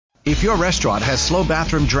If your restaurant has slow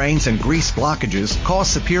bathroom drains and grease blockages, call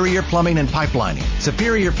Superior Plumbing and Pipelining.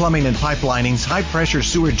 Superior Plumbing and Pipelining's high-pressure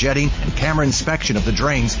sewer jetting and camera inspection of the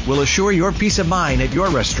drains will assure your peace of mind at your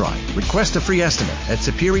restaurant. Request a free estimate at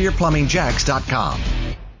SuperiorPlumbingJacks.com.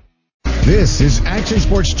 This is Action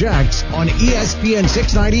Sports Jacks on ESPN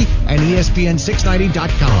 690 and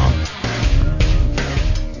ESPN690.com.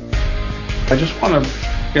 I just want to,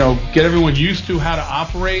 get everyone used to how to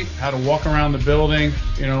operate, how to walk around the building,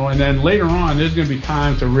 and then later on, there's going to be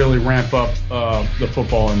time to really ramp up the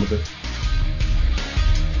football end of it.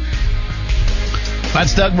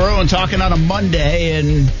 That's Doug Marrone talking on a Monday,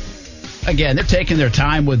 and again, they're taking their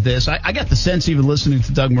time with this. I got the sense, even listening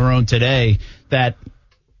to Doug Marrone today, that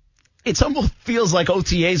it almost feels like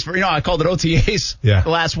OTAs for, I called it OTAs the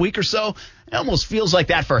last week or so. It almost feels like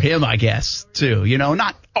that for him, I guess, too.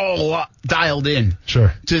 Not all dialed in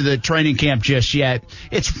to the training camp just yet.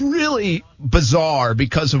 It's really bizarre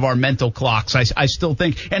because of our mental clocks, I still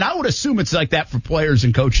think. And I would assume it's like that for players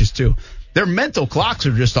and coaches, too. Their mental clocks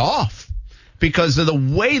are just off because of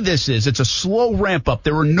the way this is. It's a slow ramp up.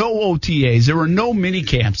 There were no OTAs. There were no mini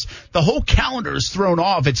camps. The whole calendar is thrown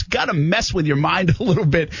off. It's got to mess with your mind a little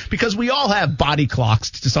bit because we all have body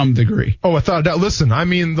clocks to some degree. Oh, I thought that. Listen,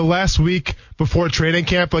 the last week before training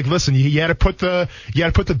camp, you had to put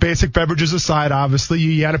the basic beverages aside. Obviously,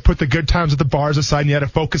 you had to put the good times at the bars aside, and you had to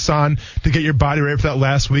focus on to get your body ready for that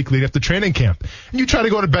last week leading up to training camp. And you try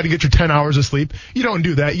to go to bed and get your 10 hours of sleep. You don't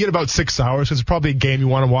do that. You get about 6 hours because it's probably a game you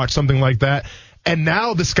want to watch, something like that. And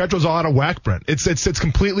now the schedule's all out of whack, Brent. It's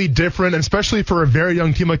completely different, and especially for a very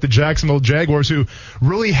young team like the Jacksonville Jaguars who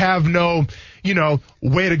really have no,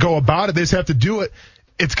 way to go about it. They just have to do it.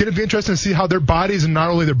 It's going to be interesting to see how their bodies, and not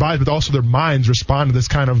only their bodies, but also their minds respond to this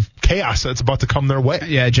kind of chaos that's about to come their way.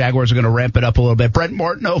 Yeah, Jaguars are going to ramp it up a little bit. Brent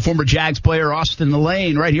Martineau, former Jags player, Austin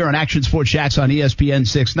Lane, right here on Action Sports Jacks on ESPN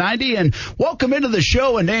 690. And welcome into the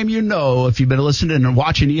show, a name you know. If you've been listening and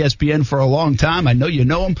watching ESPN for a long time, I know you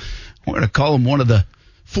know him. We're going to call him one of the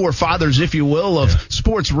forefathers, if you will, of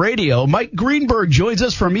sports radio. Mike Greenberg joins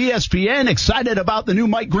us from ESPN. Excited about the new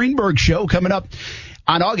Mike Greenberg show coming up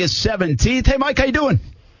on August 17th. Hey, Mike, how you doing?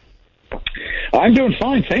 I'm doing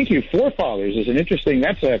fine, thank you. Forefathers is an interesting.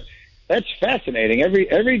 That's fascinating.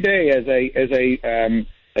 Every day as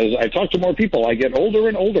I talk to more people, I get older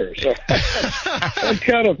and older. So that's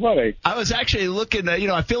kind of funny. I was actually looking at,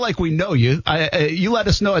 I feel like we know you. You let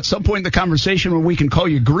us know at some point in the conversation when we can call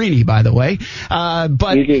you Greeny, by the way.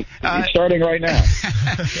 But you're starting right now.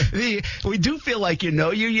 We do feel like you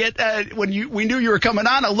know you. Yet when we knew you were coming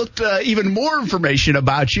on, I looked even more information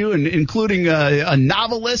about you, and including a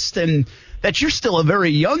novelist, and that you're still a very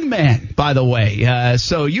young man, by the way.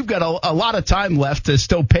 So you've got a lot of time left to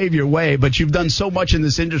still pave your way, but you've done so much in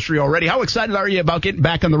this industry already. How excited are you about getting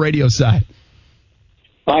back on the radio side?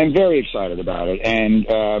 I'm very excited about it,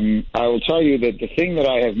 and I will tell you that the thing that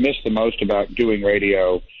I have missed the most about doing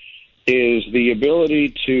radio is the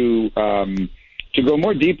ability to go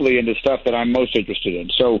more deeply into stuff that I'm most interested in.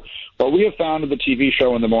 So what we have found with the TV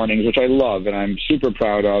show in the mornings, which I love and I'm super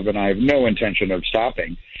proud of, and I have no intention of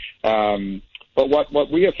stopping, but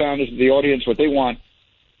what we have found is the audience, what they want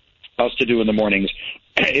us to do in the mornings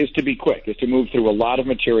is to be quick, is to move through a lot of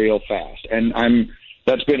material fast. And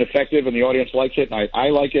that's been effective, and the audience likes it, and I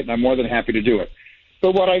like it, and I'm more than happy to do it.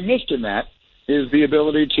 But what I missed in that is the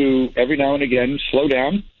ability to, every now and again, slow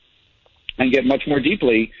down and get much more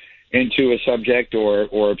deeply into a subject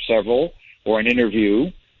or several or an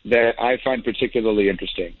interview that I find particularly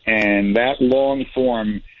interesting. And that long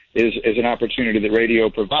form is an opportunity that radio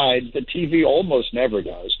provides that TV almost never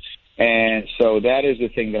does. And so that is the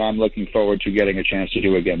thing that I'm looking forward to getting a chance to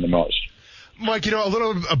do again the most. Mike, a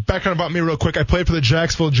little background about me real quick. I played for the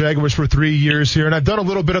Jacksonville Jaguars for 3 years here, and I've done a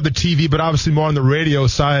little bit of the TV, but obviously more on the radio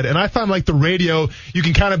side. And I find like the radio, you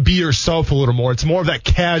can kind of be yourself a little more. It's more of that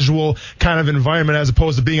casual kind of environment as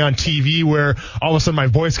opposed to being on TV where all of a sudden my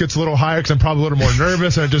voice gets a little higher because I'm probably a little more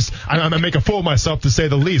nervous and I make a fool of myself, to say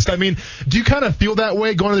the least. I mean, do you kind of feel that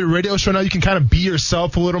way going to the radio show now? You can kind of be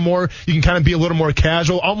yourself a little more. You can kind of be a little more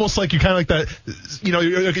casual, almost like you're kind of like that,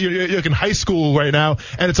 you're like in high school right now,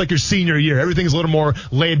 and it's like your senior year. Everything's a little more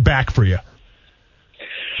laid back for you.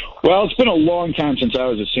 Well, it's been a long time since I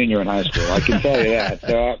was a senior in high school, I can tell you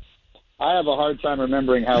that. I have a hard time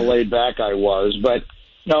remembering how laid back I was, but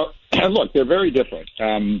look, they're very different.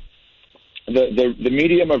 The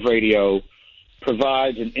medium of radio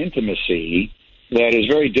provides an intimacy that is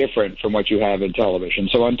very different from what you have in television.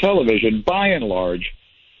 So on television, by and large,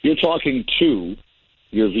 you're talking to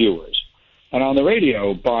your viewers. And on the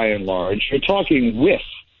radio, by and large, you're talking with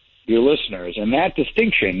your listeners, and that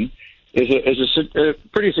distinction is a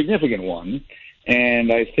pretty significant one.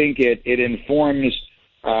 and I think it informs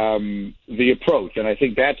the approach, and I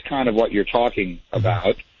think that's kind of what you're talking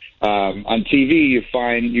about. On TV, you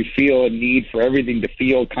feel a need for everything to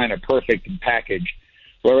feel kind of perfect and packaged,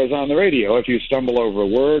 whereas on the radio, if you stumble over a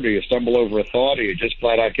word or you stumble over a thought or you just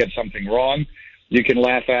flat out get something wrong, you can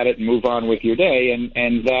laugh at it and move on with your day,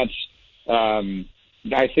 and that's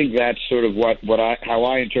I think that's sort of how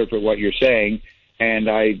I interpret what you're saying, and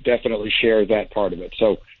I definitely share that part of it.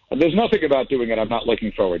 So there's nothing about doing it I'm not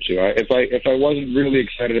looking forward to. If I wasn't really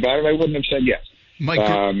excited about it, I wouldn't have said yes. Mike,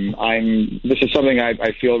 this is something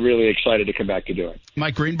I feel really excited to come back to doing.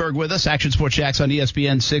 Mike Greenberg with us, Action Sports Jax on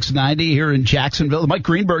ESPN 690 here in Jacksonville. The Mike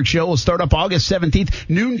Greenberg Show will start up August 17th,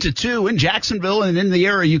 noon to 2 in Jacksonville, and in the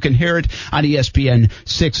area you can hear it on ESPN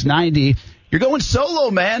 690. You're going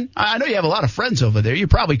solo, man. I know you have a lot of friends over there. You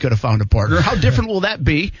probably could have found a partner. How different will that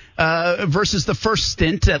be versus the first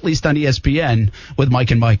stint, at least on ESPN, with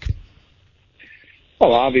Mike and Mike?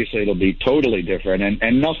 Well, obviously it'll be totally different,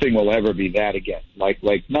 and nothing will ever be that again. Like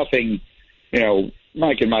nothing,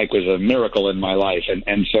 Mike and Mike was a miracle in my life,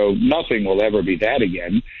 and so nothing will ever be that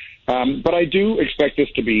again. But I do expect this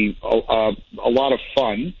to be a lot of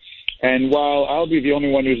fun. And while I'll be the only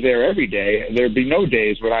one who's there every day, there'll be no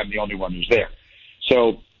days when I'm the only one who's there.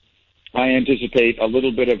 So I anticipate a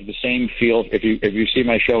little bit of the same feel. If you see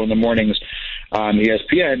my show in the mornings on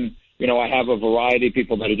ESPN, I have a variety of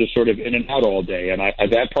people that are just sort of in and out all day, and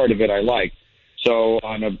that part of it I like. So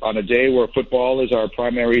on a day where football is our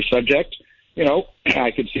primary subject, I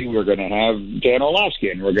could see we're going to have Dan Orlovsky,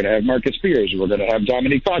 and we're going to have Marcus Spears, and we're going to have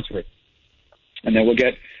Dominique Foxworth, and then we'll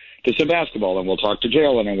get to some basketball, and we'll talk to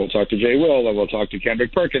Jalen, and we'll talk to Jay Will, and we'll talk to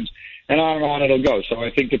Kendrick Perkins, and on it'll go. So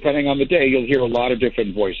I think depending on the day, you'll hear a lot of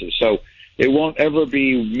different voices. So it won't ever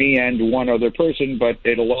be me and one other person, but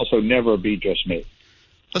it'll also never be just me.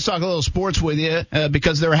 Let's talk a little sports with you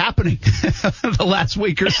because they're happening the last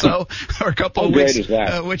week or so, or a couple of weeks,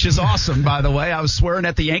 which is awesome, by the way. I was swearing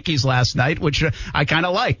at the Yankees last night, which I kind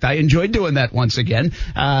of liked. I enjoyed doing that once again.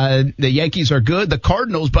 The Yankees are good. The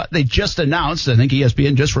Cardinals, but they just announced, I think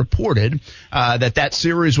ESPN just reported, that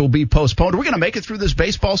series will be postponed. Are we going to make it through this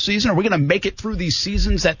baseball season? Are we going to make it through these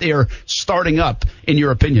seasons that they are starting up, in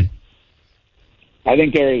your opinion? I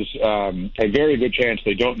think there's a very good chance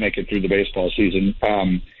they don't make it through the baseball season.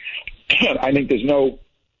 I think there's no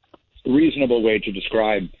reasonable way to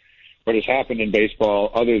describe what has happened in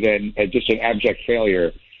baseball other than just an abject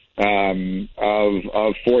failure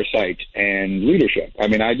of foresight and leadership. I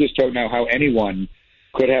mean, I just don't know how anyone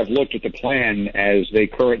could have looked at the plan as they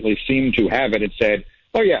currently seem to have it and said,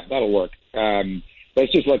 oh, yeah, that'll work.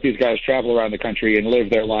 Let's just let these guys travel around the country and live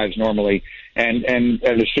their lives normally and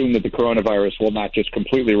assume that the coronavirus will not just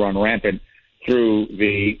completely run rampant through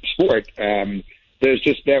the sport. That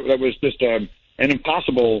was just an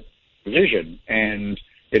impossible vision. And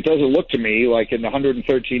it doesn't look to me like in the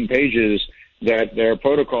 113 pages that their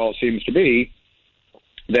protocol seems to be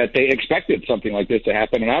that they expected something like this to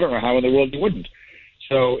happen. And I don't know how in the world they wouldn't.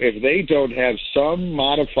 So if they don't have some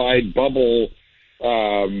modified bubble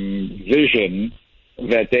vision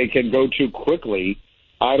that they can go to quickly,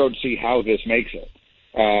 I don't see how this makes it.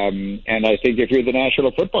 And I think if you're the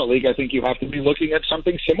National Football League, I think you have to be looking at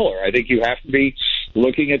something similar. I think you have to be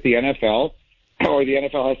looking at the NFL, or the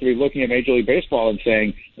NFL has to be looking at Major League Baseball and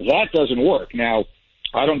saying, that doesn't work. Now,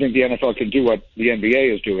 I don't think the NFL can do what the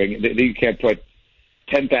NBA is doing. You can't put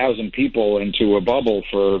 10,000 people into a bubble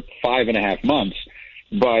for 5.5 months.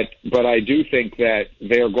 But I do think that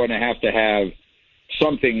they're going to have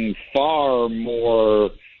something far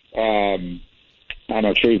more, I'm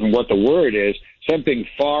not sure even what the word is, something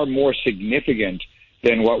far more significant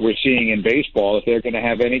than what we're seeing in baseball if they're going to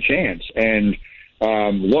have any chance. And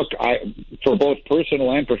look, for both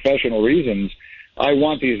personal and professional reasons, I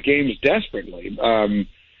want these games desperately.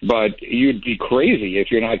 But you'd be crazy if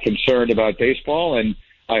you're not concerned about baseball. And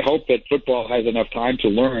I hope that football has enough time to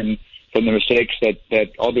learn from the mistakes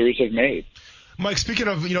that others have made. Mike, speaking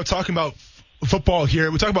of, talking about football here,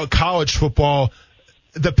 we talk about college football.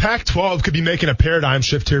 The Pac-12 could be making a paradigm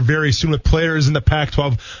shift here very soon with players in the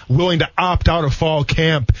Pac-12 willing to opt out of fall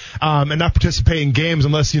camp and not participate in games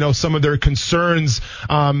unless, some of their concerns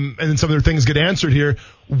and then some of their things get answered here.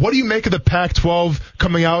 What do you make of the Pac-12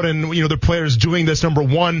 coming out and, their players doing this, number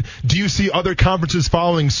one? Do you see other conferences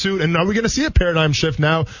following suit? And are we going to see a paradigm shift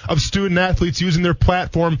now of student athletes using their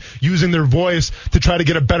platform, using their voice to try to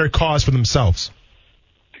get a better cause for themselves?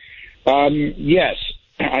 Yes.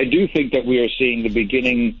 I do think that we are seeing the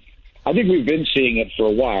beginning. I think we've been seeing it for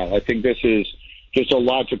a while. I think this is just a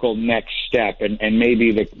logical next step, and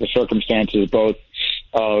maybe the circumstances both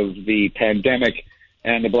of the pandemic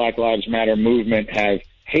and the Black Lives Matter movement have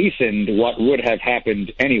hastened what would have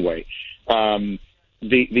happened anyway.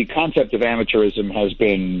 The concept of amateurism has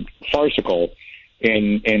been farcical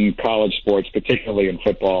in college sports, particularly in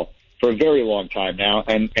football, for a very long time now,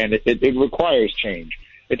 and it requires change.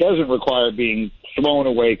 It doesn't require being thrown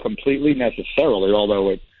away completely necessarily,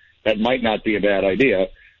 although that might not be a bad idea.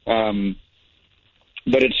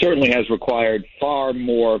 But it certainly has required far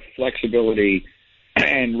more flexibility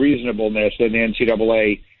and reasonableness than the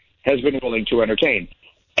NCAA has been willing to entertain.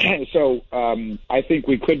 So I think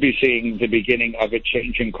we could be seeing the beginning of it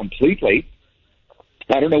changing completely.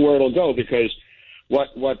 I don't know where it'll go, because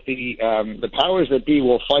what the powers that be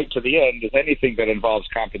will fight to the end is anything that involves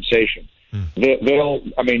compensation.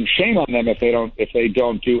 Shame on them if they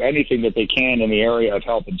don't do anything that they can in the area of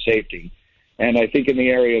health and safety. And I think in the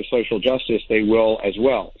area of social justice, they will as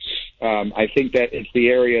well. I think that it's the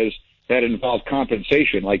areas that involve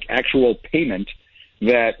compensation, like actual payment,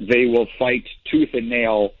 that they will fight tooth and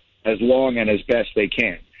nail as long and as best they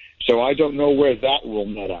can. So I don't know where that will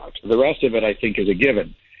net out. The rest of it, I think, is a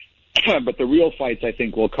given. But the real fights, I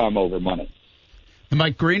think, will come over money. The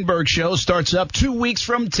Mike Greenberg Show starts up 2 weeks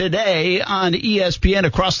from today on ESPN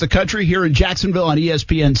across the country, here in Jacksonville on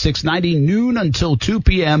ESPN 690, noon until 2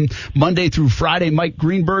 p.m., Monday through Friday. Mike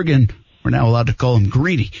Greenberg, and we're now allowed to call him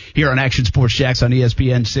Greeny, here on Action Sports Jacks on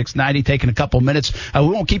ESPN 690, taking a couple minutes. We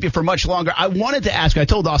won't keep you for much longer. I wanted to ask you, I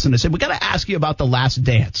told Austin, I said, we got to ask you about The Last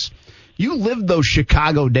Dance. You lived those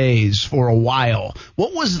Chicago days for a while.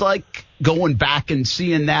 What was like going back and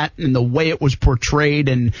seeing that and the way it was portrayed?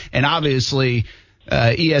 And obviously,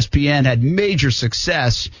 ESPN had major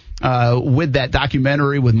success with that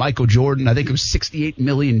documentary with Michael Jordan. I think it was 68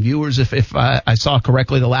 million viewers, if I saw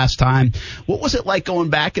correctly the last time. What was it like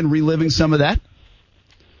going back and reliving some of that?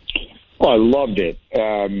 Well, I loved it.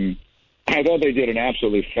 I thought they did an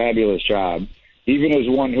absolutely fabulous job. Even as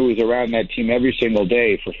one who was around that team every single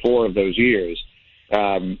day for 4 of those years,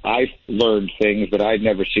 I learned things that I'd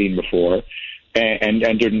never seen before and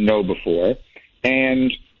didn't know before.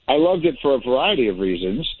 And I loved it for a variety of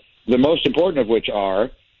reasons, the most important of which are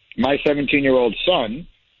my 17-year-old son,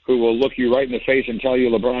 who will look you right in the face and tell you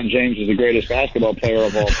LeBron James is the greatest basketball player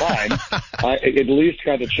of all time, at least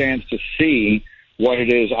got a chance to see what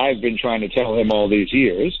it is I've been trying to tell him all these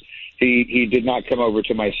years. He did not come over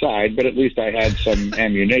to my side, but at least I had some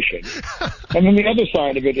ammunition. And then the other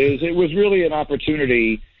side of it is it was really an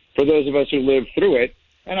opportunity for those of us who lived through it,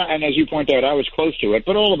 and as you point out, I was close to it,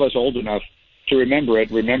 but all of us old enough to remember it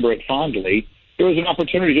fondly. It was an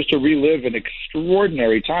opportunity just to relive an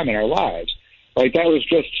extraordinary time in our lives. Like, that was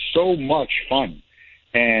just so much fun.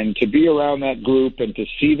 And to be around that group and to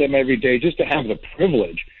see them every day, just to have the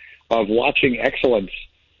privilege of watching excellence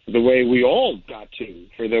the way we all got to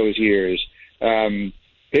for those years,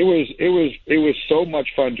 it was so much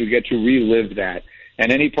fun to get to relive that.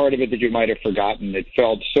 And any part of it that you might have forgotten, it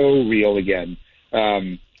felt so real again.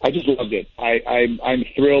 I just loved it. I'm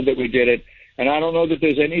thrilled that we did it. And I don't know that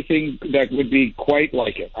there's anything that would be quite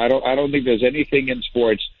like it. I don't think there's anything in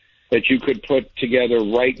sports that you could put together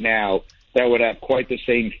right now that would have quite the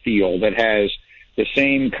same feel, that has the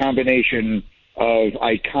same combination of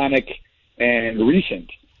iconic and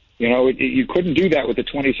recent. You know, you couldn't do that with the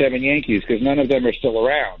 27 Yankees because none of them are still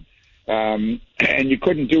around. And you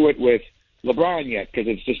couldn't do it with LeBron yet because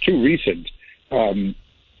it's just too recent.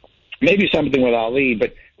 Maybe something with Ali,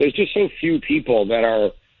 but there's just so few people that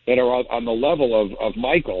are on the level of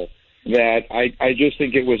Michael that I just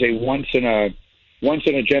think it was a once in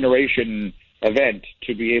a generation event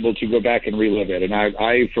to be able to go back and relive it. And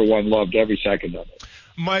I for one, loved every second of it.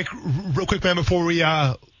 Mike, real quick, man, before we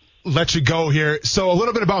let you go here. So a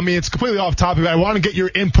little bit about me. It's completely off topic, but I want to get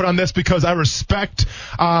your input on this because I respect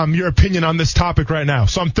your opinion on this topic right now.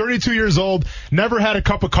 So I'm 32 years old, never had a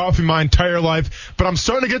cup of coffee my entire life, but I'm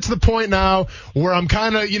starting to get to the point now where I'm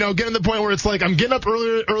kind of, getting to the point where it's like I'm getting up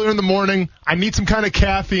earlier in the morning. I need some kind of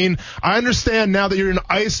caffeine. I understand now that you're an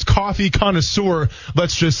iced coffee connoisseur,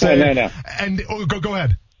 let's just say. No. And go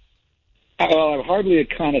ahead. Well, I'm hardly a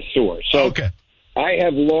connoisseur. So okay. I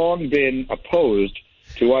have long been opposed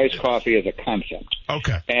to iced coffee as a concept.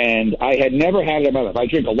 Okay. And I had never had it in my life. I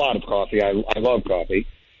drink a lot of coffee. I love coffee,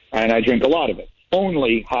 and I drink a lot of it.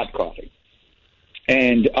 Only hot coffee.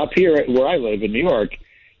 And up here where I live in New York,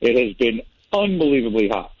 it has been unbelievably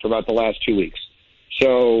hot for about the last 2 weeks.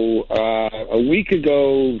 So a week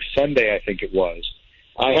ago, Sunday, I think it was,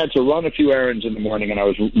 I had to run a few errands in the morning, and I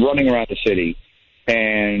was running around the city,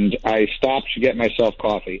 and I stopped to get myself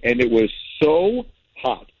coffee. And it was so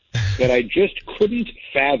hot that I just couldn't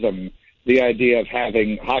fathom the idea of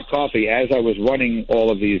having hot coffee as I was running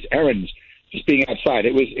all of these errands, just being outside.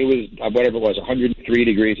 It was whatever it was, 103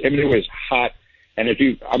 degrees. I mean, it was hot And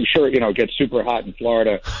I'm sure, it gets super hot in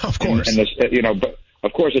Florida. Of course. And this, but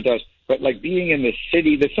of course it does. But like being in the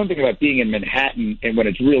city, there's something about being in Manhattan and when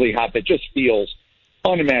it's really hot that just feels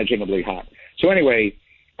unimaginably hot. So anyway,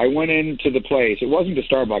 I went into the place. It wasn't a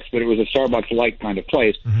Starbucks, but it was a Starbucks-like kind of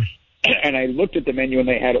place. Mm-hmm. And I looked at the menu, and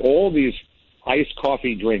they had all these iced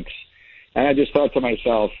coffee drinks. And I just thought to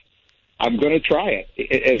myself, I'm going to try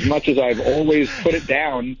it. As much as I've always put it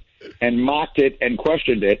down and mocked it and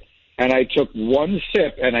questioned it, and I took one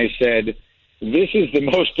sip, and I said, this is the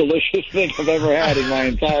most delicious thing I've ever had in my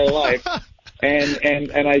entire life. And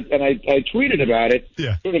I tweeted about it,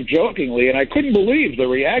 sort of jokingly, and I couldn't believe the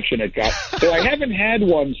reaction it got. So I haven't had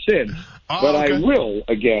one since, but okay. I will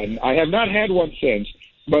again. I have not had one since,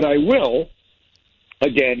 but I will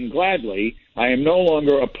again gladly. I am no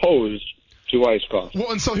longer opposed to iced coffee.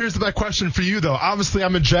 Well, and so here's that question for you, though. Obviously,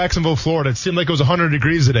 I'm in Jacksonville, Florida. It seemed like it was 100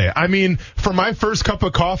 degrees today. I mean, for my first cup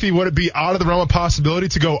of coffee, would it be out of the realm of possibility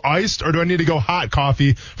to go iced, or do I need to go hot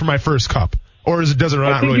coffee for my first cup? Or does it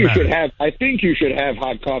not really matter? I think you should have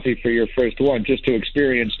hot coffee for your first one just to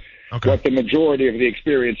experience what the majority of the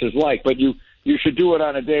experience is like. But you should do it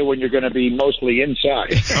on a day when you're going to be mostly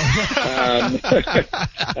inside.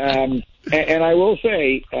 And I will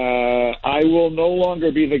say, I will no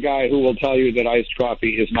longer be the guy who will tell you that iced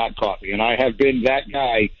coffee is not coffee. And I have been that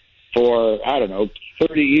guy for,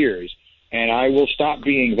 30 years. And I will stop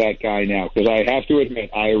being that guy now because I have to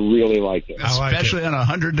admit I really like it. Especially on a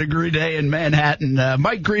 100-degree day in Manhattan.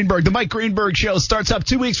 Mike Greenberg, the Mike Greenberg Show starts up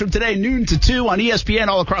 2 weeks from today, noon to 2 on ESPN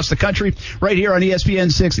all across the country, right here on ESPN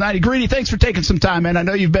 690. Greeny, thanks for taking some time, man. I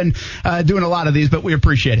know you've been doing a lot of these, but we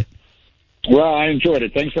appreciate it. Well, I enjoyed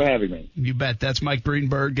it. Thanks for having me. You bet. That's Mike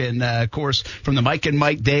Greenberg. And, of course, from the Mike and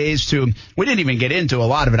Mike days to – we didn't even get into a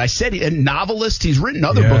lot of it. I said a novelist. He's written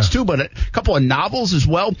other books, too, but a couple of novels as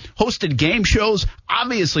well. Hosted game shows.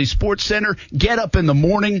 Obviously, Sports Center. Get Up in the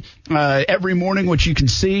Morning every morning, which you can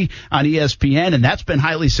see on ESPN. And that's been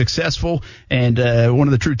highly successful. And one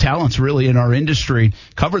of the true talents, really, in our industry.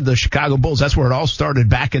 Covered the Chicago Bulls. That's where it all started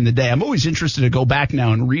back in the day. I'm always interested to go back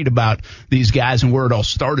now and read about these guys and where it all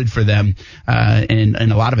started for them. And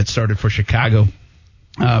a lot of it started for Chicago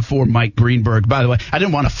for Mike Greenberg. By the way, I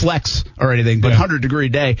didn't want to flex or anything, but 100-degree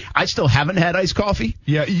day. I still haven't had iced coffee.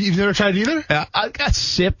 Yeah, you've never tried it either? I got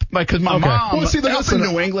sip because my mom. Well, see, up in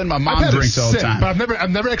New England, my mom drinks all the time. But I've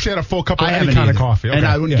never actually had a full cup of any kind of coffee. Okay. And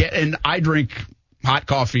I would and I drink hot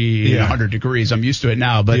coffee in 100 degrees. I'm used to it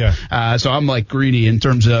now, but so I'm like Greeny in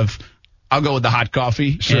terms of. I'll go with the hot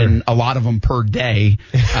coffee, and a lot of them per day.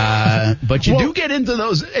 But you do get into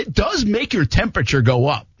those. It does make your temperature go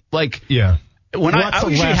up. Like, when I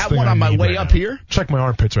usually have one on my way up here. Check my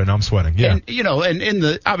armpits right now. I'm sweating. Yeah. And,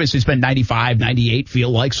 and obviously it's been 95, 98,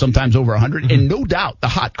 feel like sometimes over 100. Mm-hmm. And no doubt the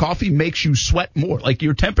hot coffee makes you sweat more. Like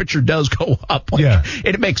your temperature does go up. And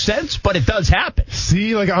it makes sense, but it does happen.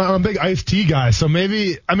 See, like I'm a big iced tea guy. So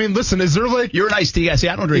maybe, listen, is there like. You're an iced tea guy. See,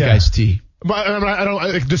 I don't drink iced tea. But I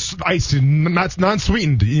don't just iced, not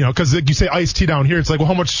non-sweetened, because like you say iced tea down here, it's like, well,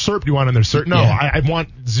 how much syrup do you want in there? No, I want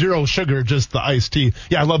zero sugar, just the iced tea.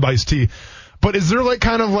 Yeah, I love iced tea. But is there like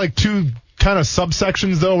kind of like two kind of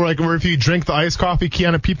subsections though, where if you drink the iced coffee,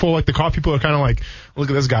 kind of people like the coffee people are kind of like, look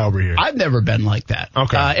at this guy over here. I've never been like that.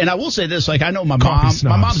 Okay. And I will say this, like I know my mom.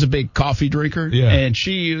 My mom's a big coffee drinker, and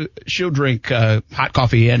she'll drink hot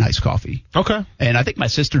coffee and iced coffee. Okay. And I think my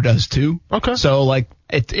sister does too. Okay. So like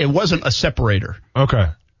it wasn't a separator. Okay.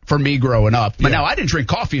 For me growing up, but now I didn't drink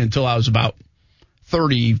coffee until I was about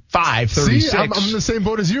 35, 36. See, I'm in the same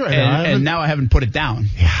boat as you right now. And now I haven't put it down.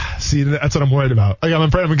 Yeah, see, that's what I'm worried about. Like, I'm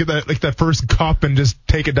afraid I'm going to get that first cup and just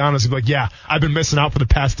take it down and be like, I've been missing out for the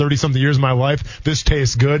past 30-something years of my life. This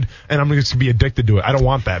tastes good, and I'm just going to be addicted to it. I don't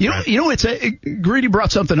want that, man. Greedy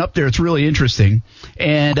brought something up there. It's really interesting,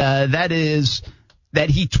 and that is that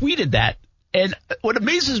he tweeted that. And what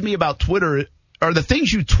amazes me about Twitter are the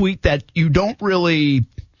things you tweet that you don't really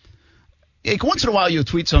 – like once in a while you'll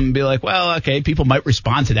tweet something and be like, well, okay, people might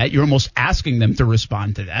respond to that. You're almost asking them to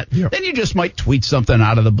respond to that. Yeah. Then you just might tweet something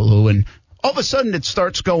out of the blue, and all of a sudden it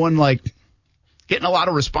starts going like getting a lot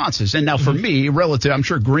of responses. And now for me, relative, I'm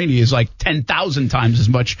sure Greeny is like 10,000 times as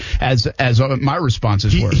much as my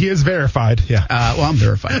responses were. He is verified, yeah. Well, I'm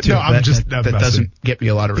verified too. No, that doesn't get me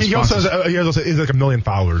a lot of responses. He also has like 1 million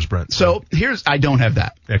followers, Brent. So I don't have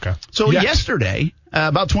that. Okay. So yesterday,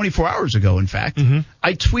 about 24 hours ago, in fact,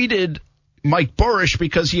 I tweeted Mike Burish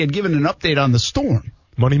because he had given an update on the storm.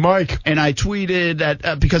 Money Mike. And I tweeted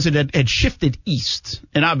that because it had shifted east.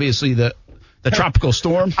 And obviously the tropical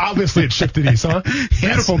storm. Obviously it shifted east, huh?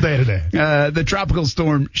 Beautiful day today. The tropical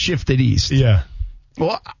storm shifted east. Yeah.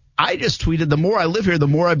 Well, I just tweeted, the more I live here, the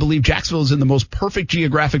more I believe Jacksonville is in the most perfect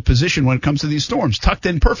geographic position when it comes to these storms, tucked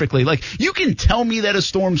in perfectly. Like, you can tell me that a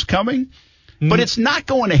storm's coming, but it's not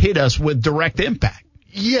going to hit us with direct impact.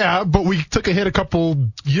 Yeah, but we took a hit a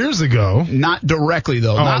couple years ago. Not directly,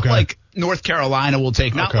 though. Oh, not okay. like North Carolina will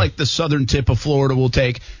take, not Okay. like the southern tip of Florida will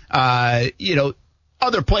take,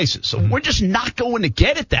 other places. So we're just not going to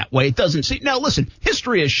get it that way. It doesn't seem. Now, listen,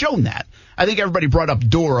 history has shown that. I think everybody brought up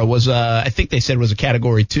Dora was, I think they said was a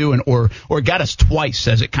Category 2 or got us twice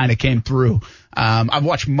as it kind of came through. I've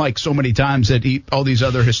watched Mike so many times at all these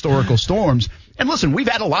other historical storms. And listen, we've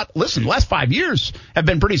had a lot. Listen, the last 5 years have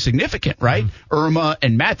been pretty significant, right? Irma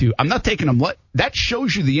and Matthew. I'm not taking them. That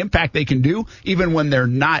shows you the impact they can do, even when they're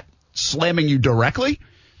not slamming you directly.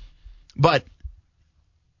 But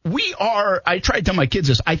we are, I try to tell my kids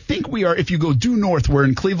this, I think we are, if you go due north, we're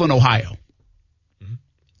in Cleveland, Ohio.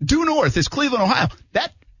 Due north is Cleveland, Ohio.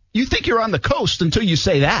 That, you think you're on the coast until you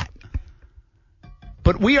say that.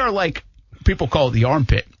 But we are like, people call it the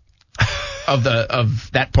armpit of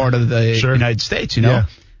that part of the United States, Yeah.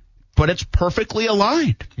 But it's perfectly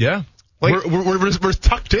aligned. Yeah. Like, we're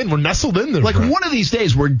tucked in. We're nestled in there. Like, Brett. one of these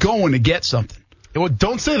days, we're going to get something. Well,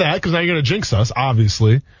 don't say that because now you're going to jinx us,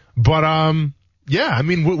 obviously. But, yeah, I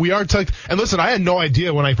mean, we are tucked. And listen, I had no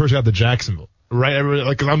idea when I first got to Jacksonville,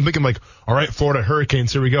 right? Cause I'm thinking like, all right, Florida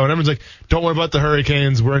Hurricanes, here we go. And everyone's like, don't worry about the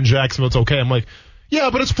Hurricanes. We're in Jacksonville. It's okay. I'm like, yeah,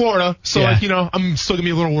 but it's Florida. So, Yeah. like, I'm still going to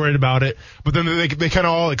be a little worried about it. But then they kind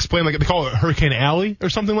of all explain, like, they call it Hurricane Alley or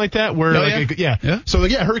something like that. Where, Yeah. So,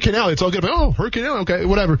 like, yeah, Hurricane Alley. It's all good. But, oh, Hurricane Alley. Okay,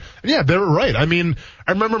 whatever. And yeah, they were right. I mean,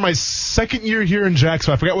 I remember my second year here in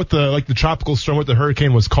Jacksonville. I forgot what the tropical storm, what the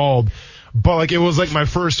hurricane was called. But, like, it was like my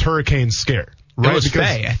first hurricane scare. Right? It was Because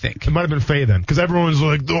Faye, I think. It might have been Faye then. Because everyone was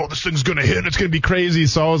like, oh, this thing's going to hit. It's going to be crazy.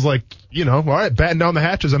 So I was like, all right, batten down the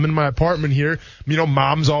hatches. I'm in my apartment here.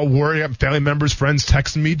 Mom's all worried. I have family members, friends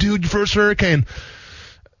texting me, dude, your first hurricane.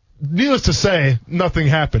 Needless to say, nothing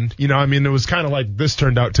happened. It was kind of like this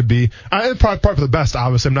turned out to be. Probably for the best,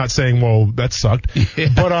 obviously. I'm not saying, well, that sucked. Yeah.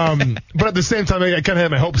 But at the same time, I kind of had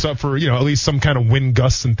my hopes up for, at least some kind of wind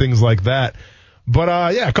gusts and things like that.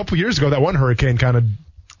 But, yeah, a couple years ago, that one hurricane kind of.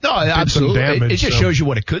 No, absolutely. Damage, it just shows you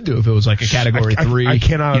what it could do if it was like a Category 3, I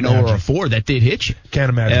cannot imagine. or a 4 that did hit you. Can't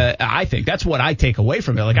imagine. I think that's what I take away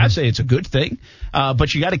from it. Like, I say it's a good thing,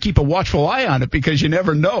 but you got to keep a watchful eye on it because you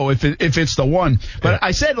never know if it's the one. But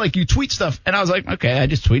I said, like, you tweet stuff, and I was like, okay, I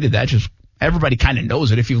just tweeted that. Just everybody kind of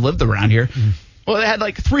knows it if you've lived around here. Well, they had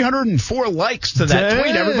like 304 likes to that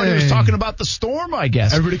tweet. Everybody was talking about the storm, I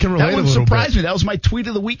guess. Everybody can relate a little bit. That one surprised me. That was my tweet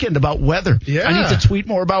of the weekend about weather. Yeah. I need to tweet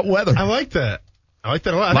more about weather. I like that. I like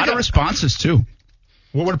that a lot. A lot of responses, too.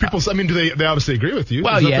 What do people say? I mean, do they obviously agree with you?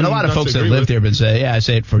 Well, There's yeah, and a lot of folks that lived here been saying, yeah, I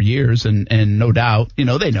say it for years, and no doubt, they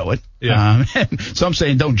know it. Yeah. Some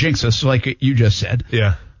saying don't jinx us, like you just said.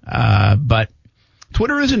 Yeah. But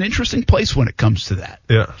Twitter is an interesting place when it comes to that.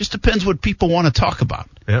 Yeah. Just depends what people want to talk about.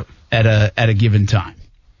 Yeah. At a given time.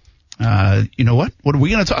 You know what? What are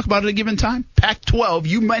we going to talk about at a given time? Pac-12,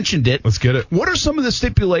 you mentioned it. Let's get it. What are some of the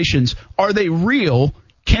stipulations? Are they real?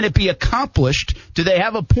 Can it be accomplished? Do they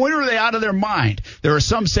have a point or are they out of their mind? There are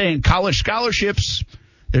some saying college scholarships,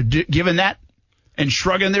 they're giving that and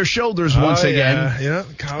shrugging their shoulders once again. Yeah,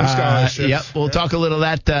 college scholarships. Yep, we'll talk a little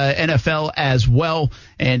of that NFL as well.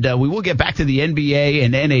 And we will get back to the NBA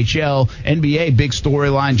and NHL. NBA, big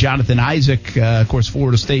storyline. Jonathan Isaac, of course,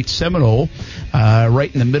 Florida State Seminole,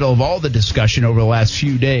 right in the middle of all the discussion over the last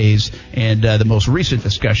few days. And the most recent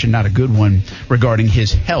discussion, not a good one, regarding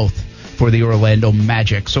his health for the Orlando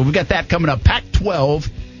Magic. So we've got that coming up. Pac-12,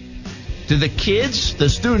 do the kids, the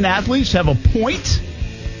student athletes, have a point?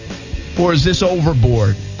 Or is this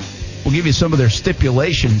overboard? We'll give you some of their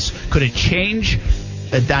stipulations. Could it change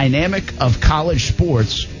the dynamic of college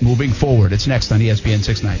sports moving forward? It's next on ESPN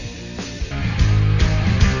 690.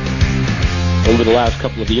 Over the last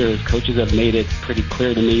couple of years, coaches have made it pretty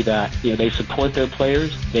clear to me that they support their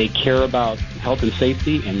players. They care about health and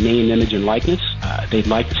safety and name, image, and likeness. They'd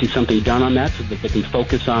like to see something done on that so that they can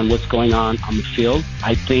focus on what's going on the field.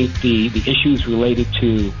 I think the issues related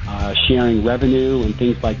to sharing revenue and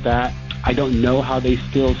things like that, I don't know how they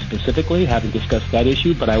feel specifically, haven't discussed that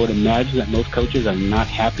issue, but I would imagine that most coaches are not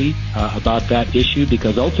happy about that issue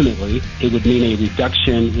because ultimately it would mean a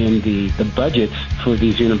reduction in the budgets for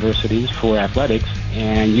these universities for athletics,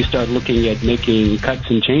 and you start looking at making cuts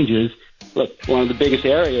and changes. Look, one of the biggest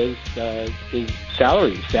areas is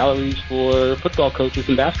salaries for football coaches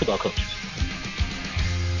and basketball coaches.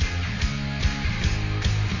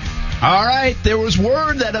 All right, there was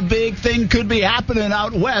word that a big thing could be happening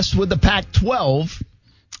out west with the Pac-12,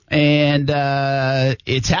 and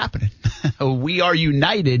it's happening. We Are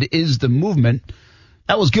United is the movement.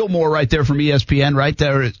 That was Gilmore right there from ESPN, right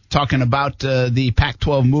there talking about the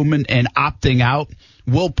Pac-12 movement and opting out.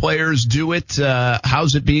 Will players do it?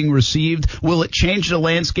 How's it being received? Will it change the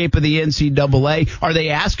landscape of the NCAA? Are they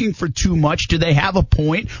asking for too much? Do they have a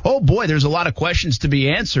point? Oh, boy, there's a lot of questions to be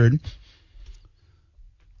answered.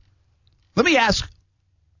 Let me ask,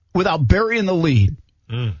 without burying the lead,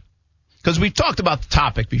 because we've talked about the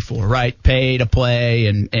topic before, right? Pay to play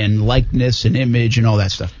and likeness and image and all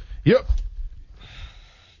that stuff. Yep.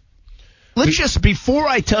 Let's just, before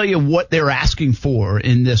I tell you what they're asking for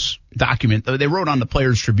in this document, they wrote on the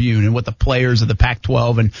Players Tribune and what the players of the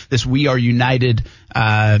Pac-12 and this We Are United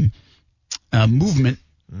movement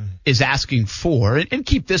is asking for. And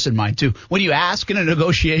keep this in mind, too. When you ask in a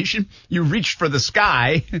negotiation, you reach for the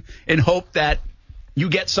sky and hope that you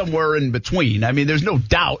get somewhere in between. I mean, there's no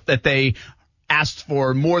doubt that they asked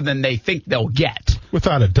for more than they think they'll get.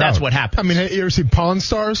 Without a doubt. That's what happened. I mean, you ever see Pawn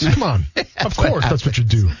Stars? Come on. Of course, that's what you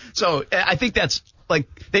do. So I think that's like,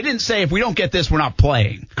 they didn't say if we don't get this, we're not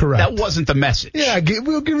playing. Correct. That wasn't the message. Yeah,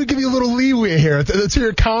 we'll give you a little leeway here. Let's hear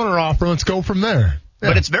your counter offer. Let's go from there. Yeah.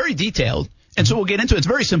 But it's very detailed. And so we'll get into it. It's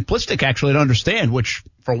very simplistic, actually, to understand, which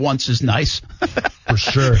for once is nice. For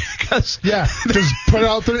sure. Yeah, just put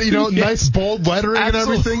out there, nice bold lettering and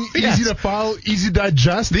everything. Yes. Easy to follow, easy to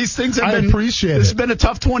digest. These things have I appreciate it. This has been a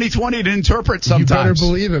tough 2020 to interpret sometimes. You better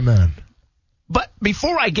believe it, man. But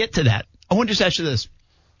before I get to that, I want to just ask you this.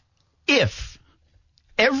 If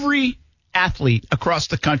every athlete across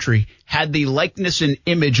the country had the likeness and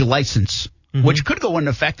image license, which could go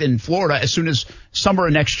into effect in Florida as soon as summer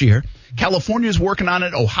of next year. California's working on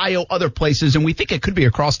it, Ohio, other places, and we think it could be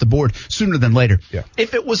across the board sooner than later. Yeah.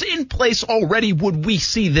 If it was in place already, would we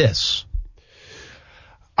see this?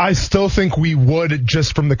 I still think we would,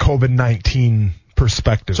 just from the COVID-19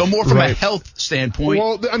 perspective. So more from a health standpoint,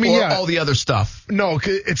 well, I mean, or all the other stuff? No,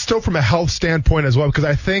 it's still from a health standpoint as well, because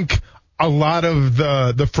I think a lot of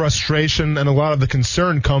the frustration and a lot of the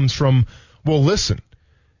concern comes from, well, listen,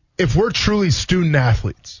 if we're truly student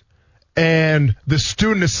athletes and the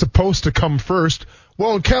student is supposed to come first,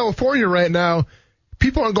 well, in California right now,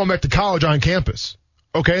 people aren't going back to college on campus.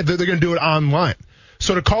 Okay? They're going to do it online.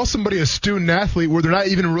 So to call somebody a student athlete where they're not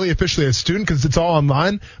even really officially a student because it's all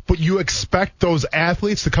online, but you expect those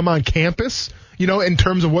athletes to come on campus, in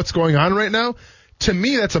terms of what's going on right now, to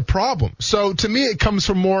me, that's a problem. So to me, it comes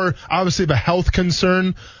from more, obviously, of a health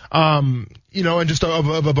concern, and just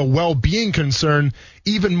of a well-being concern,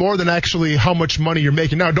 even more than actually how much money you're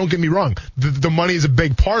making. Now, don't get me wrong. The money is a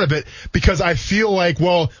big part of it, because I feel like,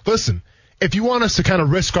 well, listen, if you want us to kind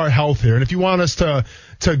of risk our health here, and if you want us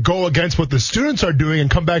to go against what the students are doing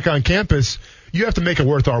and come back on campus, you have to make it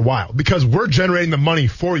worth our while, because we're generating the money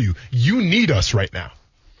for you. You need us right now.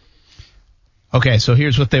 Okay, so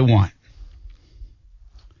here's what they want.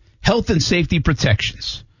 Health and safety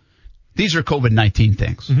protections. These are COVID-19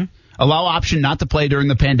 things. Allow option not to play during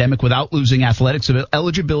the pandemic without losing athletics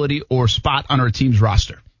eligibility or spot on our team's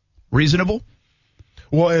roster. Reasonable?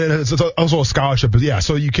 Well, it's also a scholarship. But yeah,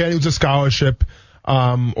 so you can't use a scholarship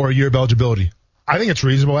or a year of eligibility. I think it's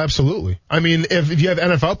reasonable, absolutely. I mean, if you have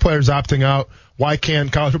NFL players opting out, why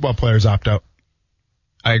can't college football players opt out?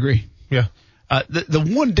 I agree. Yeah. The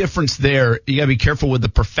one difference there, you got to be careful with the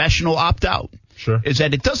professional opt-out. Sure. Is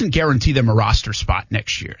that it doesn't guarantee them a roster spot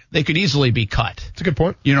next year. They could easily be cut. That's a good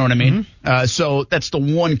point. You know what I mean? So that's the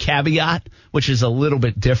one caveat, which is a little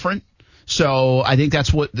bit different. So I think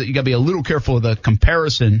that's what you got to be a little careful of the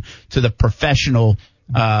comparison to the professional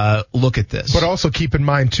look at this. But also keep in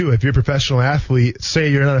mind, too, if you're a professional athlete, say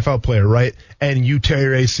you're an NFL player, right, and you tear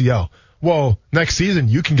your ACL, well, next season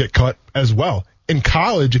you can get cut as well. In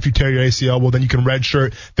college, if you tear your ACL, well, then you can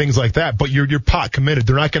redshirt, things like that. But you're pot committed.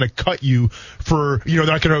 They're not going to cut you for, they're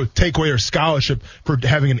not going to take away your scholarship for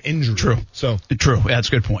having an injury. True. So true. That's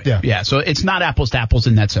a good point. Yeah. So it's not apples to apples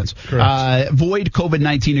in that sense. Correct. Void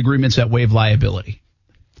COVID-19 agreements that waive liability.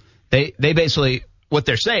 They basically, what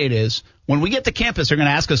they're saying is, when we get to campus, they're going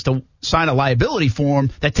to ask us to sign a liability form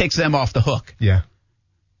that takes them off the hook. Yeah.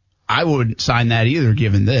 I wouldn't sign that either,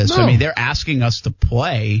 given this. No. I mean, they're asking us to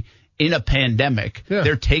play in a pandemic. Yeah.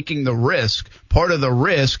 They're taking the risk. Part of the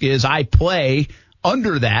risk is I play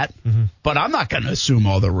under that, but I'm not going to assume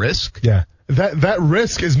all the risk. Yeah. That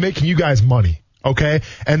risk is making you guys money. Okay.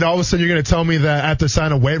 And all of a sudden you're going to tell me that I have to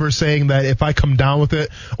sign a waiver saying that if I come down with it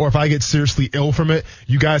or if I get seriously ill from it,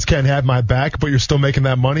 you guys can't have my back, but you're still making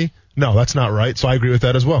that money? No, that's not right. So I agree with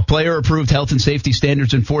that as well. Player-approved health and safety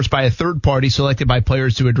standards enforced by a third party selected by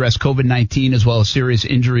players to address COVID-19 as well as serious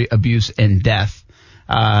injury, abuse, and death.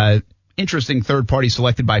 interesting third party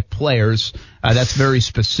selected by players. That's very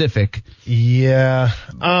specific. Yeah.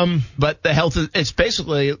 But the health, it's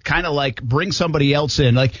basically kind of like bring somebody else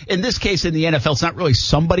in. Like in this case in the NFL, it's not really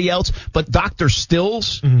somebody else, but Dr.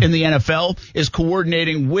 Stills in the NFL is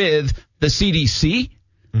coordinating with the CDC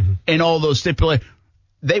and all those stipulations.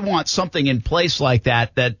 They want something in place like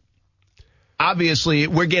that obviously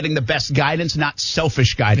we're getting the best guidance, not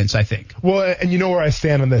selfish guidance, I think. Well, and you know where I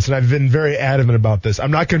stand on this, and I've been very adamant about this.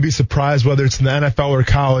 I'm not going to be surprised whether it's in the NFL or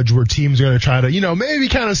college where teams are going to try to, maybe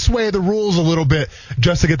kind of sway the rules a little bit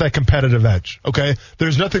just to get that competitive edge, okay?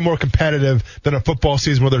 There's nothing more competitive than a football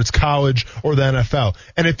season, whether it's college or the NFL.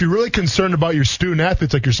 And if you're really concerned about your student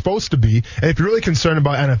athletes like you're supposed to be, and if you're really concerned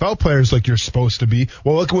about NFL players like you're supposed to be,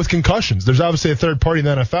 well, look with concussions. There's obviously a third party in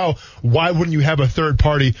the NFL. Why wouldn't you have a third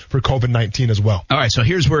party for COVID-19 as well? All right, so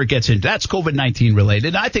here's where it gets into. That's COVID-19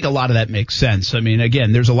 related. I think a lot of that makes sense. I mean,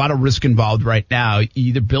 again, there's a lot of risk involved right now. You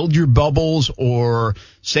either build your bubbles or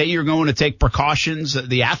say you're going to take precautions.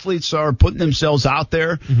 The athletes are putting themselves out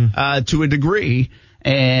there to a degree,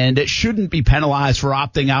 and it shouldn't be penalized for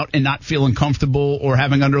opting out and not feeling comfortable or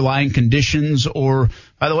having underlying conditions. Or,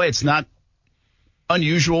 by the way, it's not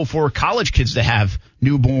unusual for college kids to have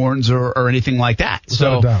newborns or anything like that.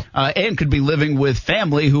 Without a doubt. And could be living with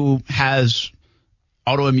family who has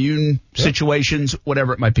autoimmune situations,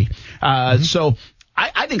 whatever it might be. So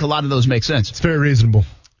I think a lot of those make sense. It's very reasonable.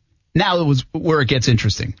 Now it was where it gets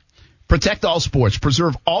interesting. Protect all sports.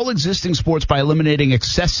 Preserve all existing sports by eliminating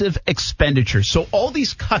excessive expenditures. So all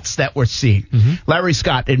these cuts that we're seeing, Larry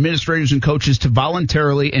Scott, administrators and coaches to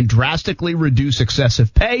voluntarily and drastically reduce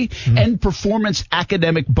excessive pay and performance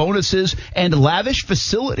academic bonuses and lavish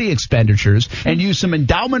facility expenditures and use some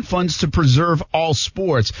endowment funds to preserve all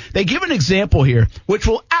sports. They give an example here, which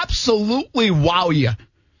will absolutely wow you.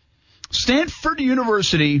 Stanford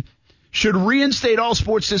University should reinstate all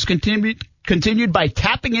sports discontinued by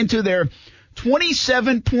tapping into their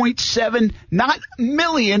 $27.7, not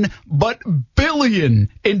million, but billion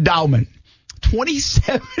endowment.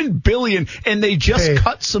 $27 billion, and they just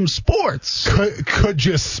cut some sports. Could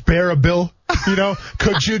you spare a bill?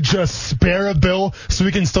 Could you just spare a bill so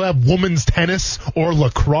we can still have women's tennis or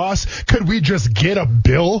lacrosse? Could we just get a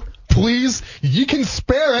bill? Please? You can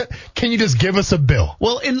spare it. Can you just give us a bill?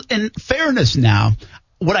 Well, in fairness now,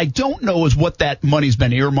 what I don't know is what that money's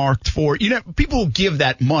been earmarked for. People who give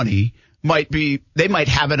that money might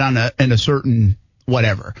have it in a certain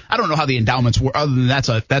whatever. I don't know how the endowments work, other than that's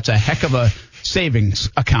a heck of a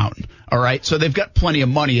savings account. All right. So they've got plenty of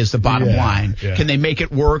money is the bottom line. Yeah. Can they make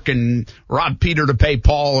it work and rob Peter to pay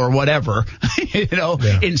Paul or whatever,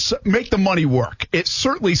 and make the money work? It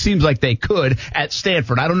certainly seems like they could at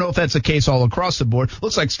Stanford. I don't know if that's the case all across the board.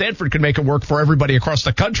 Looks like Stanford could make it work for everybody across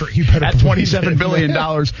the country at $27 billion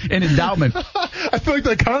in endowment. I feel like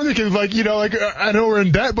the economy can I know we're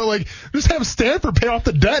in debt, but just have Stanford pay off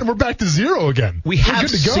the debt and we're back to zero again. We have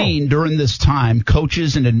seen during this time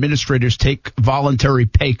coaches and administrators take voluntary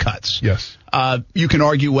pay cuts. Yes. You can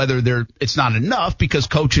argue whether it's not enough because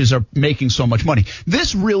coaches are making so much money.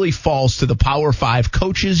 This really falls to the Power 5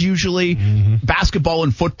 coaches usually, basketball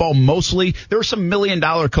and football mostly. There are some $1 million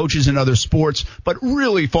coaches in other sports, but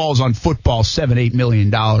really falls on football $7-8 million,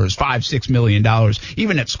 $5-6 million.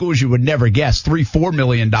 Even at schools you would never guess $3-4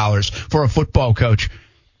 million for a football coach.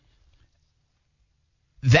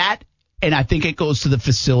 And I think it goes to the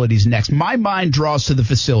facilities next. My mind draws to the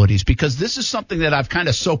facilities because this is something that I've kind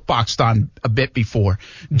of soapboxed on a bit before.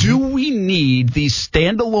 Do we need these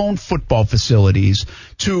standalone football facilities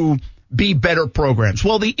to be better programs?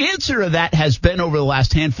 Well, the answer to that has been over the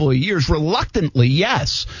last handful of years, reluctantly,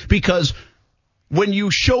 yes, because when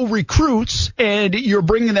you show recruits and you're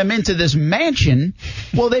bringing them into this mansion,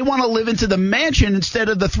 well, they want to live into the mansion instead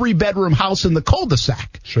of the 3-bedroom house in the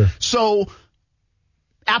cul-de-sac. Sure. So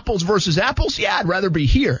apples versus apples, yeah, I'd rather be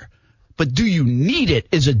here. But do you need it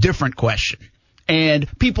is a different question. And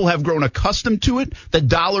people have grown accustomed to it. The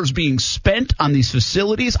dollars being spent on these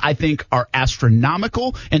facilities, I think, are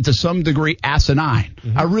astronomical and to some degree asinine.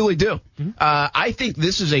 I really do. I think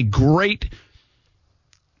this is a great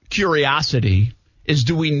curiosity is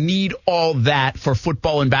do we need all that for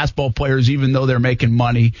football and basketball players even though they're making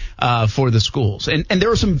money for the schools? And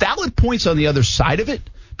there are some valid points on the other side of it.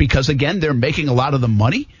 Because, again, they're making a lot of the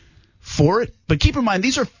money for it. But keep in mind,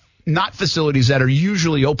 these are not facilities that are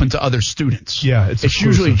usually open to other students. Yeah, it's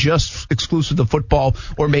usually just exclusive to football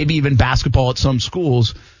or maybe even basketball at some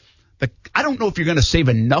schools. I don't know if you're going to save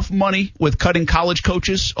enough money with cutting college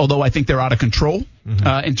coaches, although I think they're out of control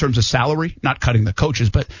in terms of salary. Not cutting the coaches,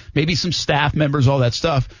 but maybe some staff members, all that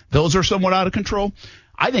stuff. Those are somewhat out of control.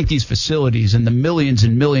 I think these facilities and the millions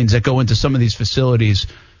and millions that go into some of these facilities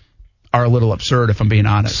are a little absurd, if I'm being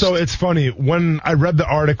honest. So it's funny. When I read the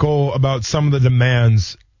article about some of the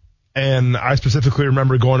demands, and I specifically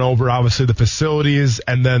remember going over, obviously, the facilities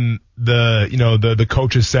and then the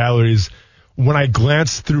coaches' salaries. When I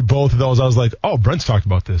glanced through both of those, I was like, oh, Brent's talked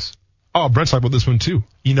about this. Oh, Brent's talked about this one too.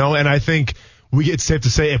 And I think it's safe to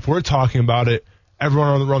say if we're talking about it,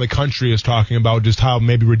 everyone around the country is talking about just how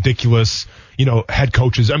maybe ridiculous, head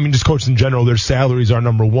coaches, just coaches in general, their salaries are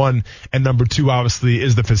number one. And number two, obviously,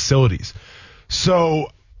 is the facilities.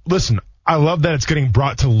 So, listen, I love that it's getting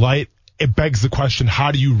brought to light. It begs the question,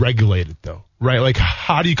 how do you regulate it, though? Right? Like,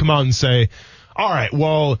 how do you come out and say, all right,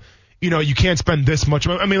 well, you can't spend this much.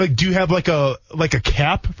 Do you have like a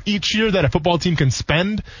cap each year that a football team can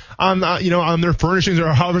spend on, on their furnishings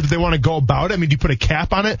or however they want to go about it? Do you put a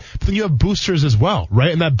cap on it? But then you have boosters as well,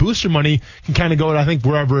 right? And that booster money can kind of go, I think,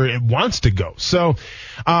 wherever it wants to go. So,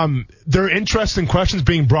 there are interesting questions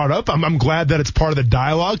being brought up. I'm glad that it's part of the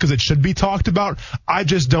dialogue because it should be talked about. I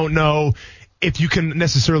just don't know if you can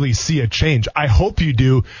necessarily see a change. I hope you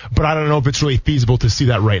do, but I don't know if it's really feasible to see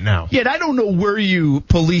that right now. Yeah, I don't know where you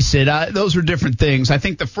police it. Those are different things. I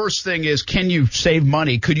think the first thing is, can you save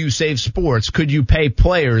money? Could you save sports? Could you pay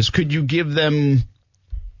players? Could you give them,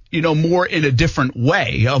 more in a different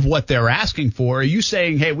way of what they're asking for? Are you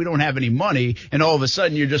saying, hey, we don't have any money, and all of a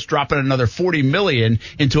sudden you're just dropping another $40 million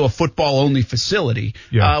into a football-only facility,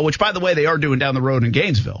 which, by the way, they are doing down the road in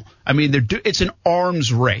Gainesville. It's an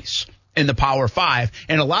arms race in the Power 5,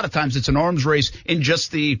 and a lot of times it's an arms race in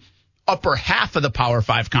just the upper half of the Power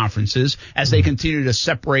 5 conferences as they continue to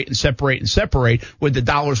separate with the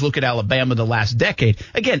dollars. Look at Alabama the last decade.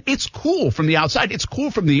 Again, it's cool from the outside. It's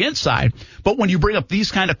cool from the inside. But when you bring up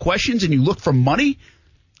these kind of questions and you look for money,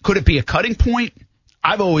 could it be a cutting point?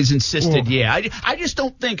 I've always insisted, I just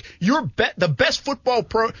don't think the best football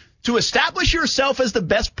to establish yourself as the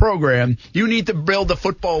best program, you need to build a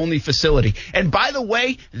football-only facility. And by the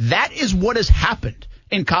way, that is what has happened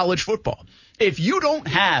in college football. If you don't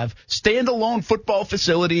have standalone football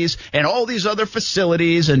facilities and all these other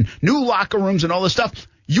facilities and new locker rooms and all this stuff,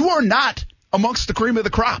 you are not amongst the cream of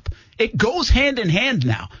the crop. It goes hand in hand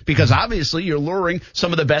now because obviously you're luring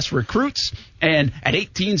some of the best recruits. And at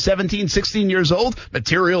 18, 17, 16 years old,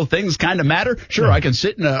 material things kind of matter. Sure, I can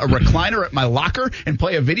sit in a recliner at my locker and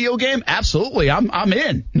play a video game. Absolutely, I'm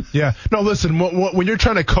in. Yeah. No, listen, when you're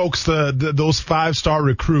trying to coax those 5-star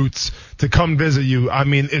recruits to come visit you,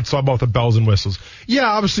 it's all about the bells and whistles. Yeah,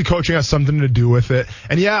 obviously coaching has something to do with it.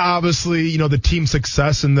 And yeah, obviously, the team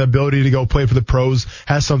success and the ability to go play for the pros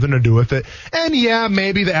has something to do with it. And yeah,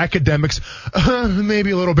 maybe the academics,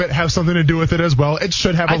 maybe a little bit have something to do with it as well. It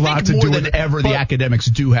should have a lot to do with it. Ever, the academics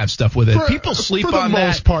do have stuff with it. People sleep on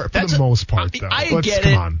that. For the most part, though.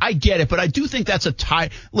 I get it, but I do think that's a tie.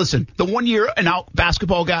 Listen, the 1 year and out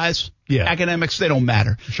basketball guys, academics, they don't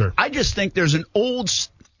matter. Sure. I just think there's an old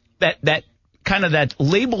that kind of that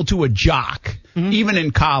label to a jock, even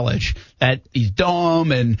in college, that he's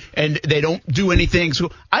dumb and they don't do anything.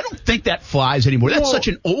 So I don't think that flies anymore. That's such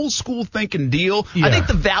an old school thinking deal. Yeah. I think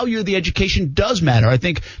the value of the education does matter. I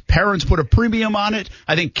think parents put a premium on it.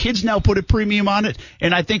 I think kids now put a premium on it.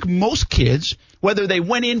 And I think most kids, whether they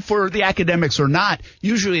went in for the academics or not,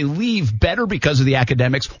 usually leave better because of the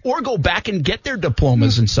academics or go back and get their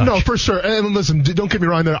diplomas and such. No, for sure. And listen, don't get me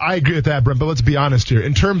wrong there. I agree with that, Brent, but let's be honest here.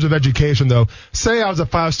 In terms of education, though, say I was a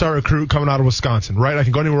 5-star recruit coming out of Wisconsin, right? I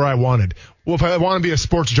can go anywhere I wanted. Well, if I want to be a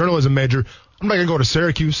sports journalism major, I'm not going to go to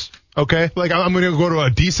Syracuse. Okay, I'm going to go to a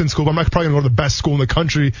decent school, but I'm not probably going to go to the best school in the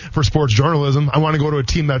country for sports journalism. I want to go to a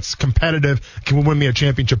team that's competitive, can win me a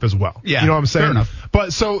championship as well. Yeah, you know what I'm saying? Fair enough.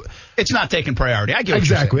 But so it's not taking priority. I get what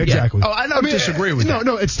exactly. you're saying. Yeah. Oh, I don't disagree with that.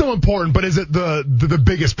 No, it's still important, but is it the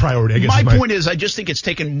biggest priority? I guess my point is, I just think it's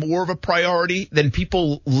taken more of a priority than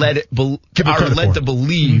people are led to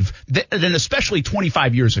believe, than especially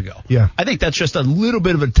 25 years ago. Yeah, I think that's just a little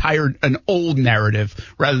bit of an old narrative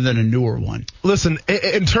rather than a newer one. Listen,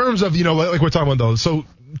 in terms of, like we're talking about those, so,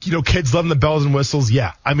 kids loving the bells and whistles,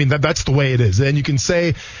 yeah. That's the way it is. And you can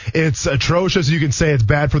say it's atrocious, you can say it's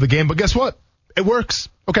bad for the game, but guess what? It works.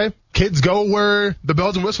 Okay? Kids go where the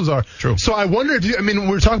bells and whistles are. True. So I wonder if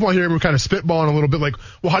we're talking about here, we're kind of spitballing a little bit, like,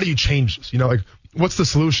 well, how do you change this? What's the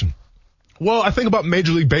solution? Well, I think about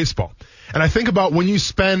Major League Baseball. And I think about when you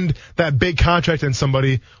spend that big contract on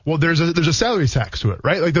somebody, well, there's a salary tax to it,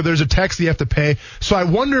 right? Like there's a tax that you have to pay. So I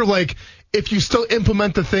wonder, if you still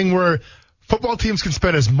implement the thing where football teams can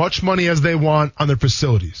spend as much money as they want on their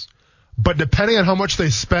facilities, but depending on how much they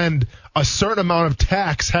spend, a certain amount of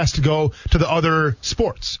tax has to go to the other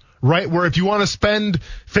sports, right? Where if you want to spend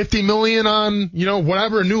 $50 million on,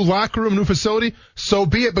 whatever, a new locker room, new facility, so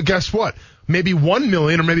be it. But guess what? maybe $1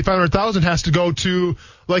 million or maybe $500,000 has to go to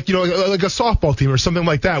like a softball team or something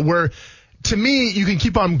like that, where to me, you can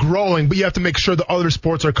keep on growing, but you have to make sure the other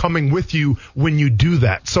sports are coming with you when you do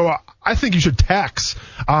that. So I think you should tax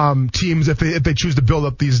teams if they choose to build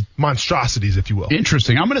up these monstrosities, if you will.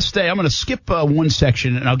 Interesting. I'm going to skip one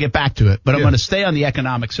section, and I'll get back to it, but I'm going to stay on the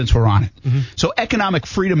economics since we're on it. Mm-hmm. So economic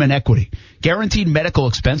freedom and equity, guaranteed medical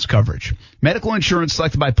expense coverage, medical insurance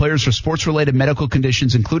selected by players for sports-related medical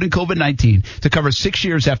conditions, including COVID-19, to cover 6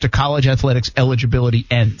 years after college athletics eligibility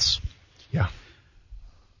ends. Yeah.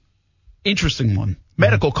 Interesting one.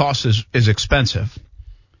 Medical cost is expensive.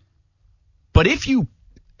 But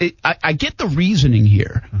I get the reasoning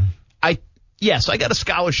here. Yes, I got a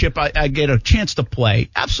scholarship. I get a chance to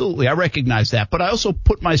play. Absolutely. I recognize that. But I also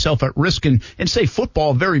put myself at risk and say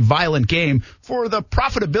football, a very violent game, for the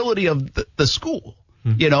profitability of the school.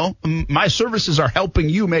 You know, my services are helping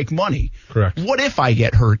you make money. Correct. What if I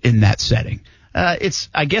get hurt in that setting? It's,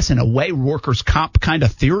 I guess, in a way, workers' comp kind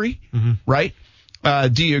of theory, right?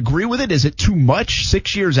 Do you agree with it? Is it too much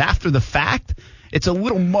 6 years after the fact? It's a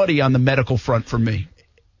little muddy on the medical front for me.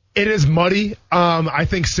 It is muddy. I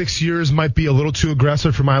think 6 years might be a little too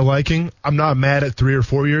aggressive for my liking. I'm not mad at 3 or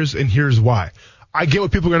 4 years, and here's why. I get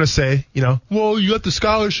what people are going to say, well, you got the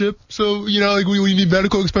scholarship, so, we need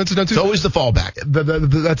medical expenses done too. It's always the fallback.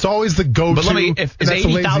 That's always the go-to. But is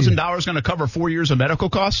 $80,000 going to cover 4 years of medical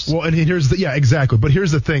costs? Well, and exactly. But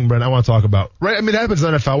here's the thing, Brent, I want to talk about. Right? I mean, it happens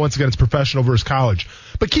in the NFL. Once again, it's professional versus college.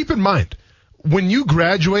 But keep in mind, when you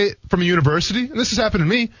graduate from a university, and this has happened to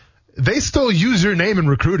me, they still use your name in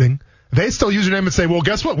recruiting. They still use your name and say, well,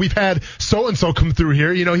 guess what? We've had so-and-so come through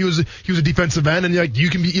here. He was a defensive end, and you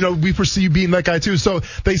can be, we foresee you being that guy too. So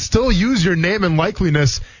they still use your name and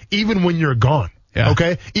likeliness even when you're gone. Yeah.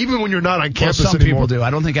 Okay? Even when you're not on campus some anymore. People do. I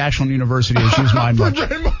don't think Ashland University has used mine much.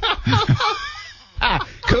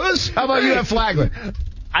 Kuz, how about you at Flagler?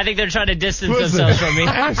 I think they're trying to distance themselves from me.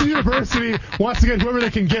 Ashland University wants to get whoever they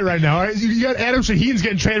can get right now. All right? You got Adam Shaheen's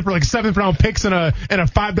getting traded for like 7th-round picks and a $5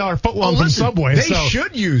 footlong from Subway. They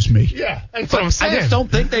should use me. Yeah, that's what I'm saying. I just don't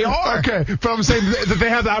think they are. Okay, but I'm saying that they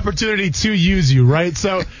have the opportunity to use you, right?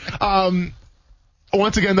 So,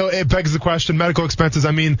 once again, though, it begs the question, medical expenses,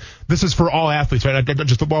 I mean, this is for all athletes, right? Not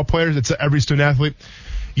just football players. It's every student athlete.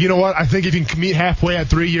 You know what? I think if you can meet halfway at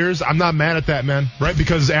 3 years, I'm not mad at that, man, right?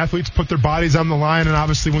 Because athletes put their bodies on the line, and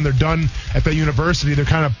obviously when they're done at that university, they're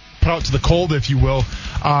kind of put out to the cold, if you will.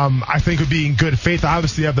 I think it would be in good faith.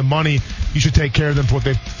 Obviously, you have the money. You should take care of them for what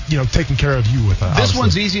they've, taken care of you with. This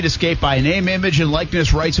one's easy to escape by name, image, and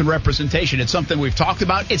likeness, rights, and representation. It's something we've talked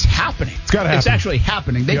about. It's happening. It's got to happen. It's actually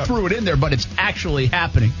happening. They threw it in there, but it's actually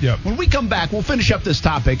happening. Yep. When we come back, we'll finish up this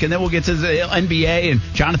topic, and then we'll get to the NBA and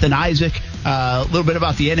Jonathan Isaac, a little bit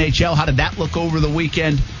about the NHL. How did that look over the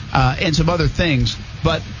weekend, and some other things.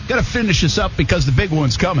 But got to finish this up because the big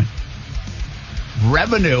one's coming.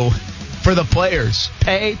 Revenue for the players.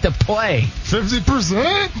 Pay to play.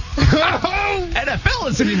 50%? NFL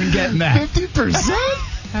isn't even getting that. 50%?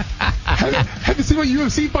 Have you seen what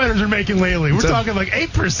UFC fighters are making lately? We're talking like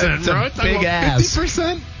 8%, bro. It's a big ass.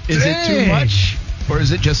 50%? Is it too much? Or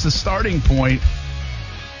is it just the starting point?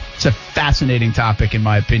 It's a fascinating topic, in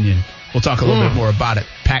my opinion. We'll talk a little bit more about it.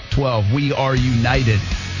 Pac-12, we are united.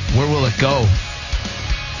 Where will it go?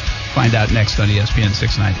 Find out next on ESPN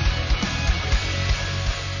 690.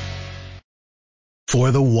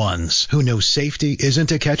 For the ones who know safety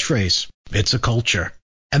isn't a catchphrase, it's a culture.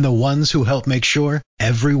 And the ones who help make sure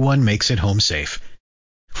everyone makes it home safe.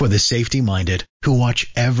 For the safety-minded who watch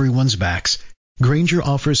everyone's backs, Grainger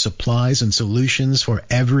offers supplies and solutions for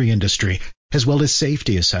every industry, as well as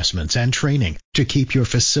safety assessments and training to keep your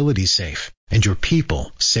facilities safe and your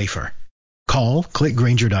people safer. Call, click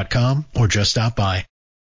Grainger.com, or just stop by.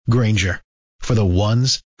 Grainger, for the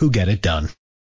ones who get it done.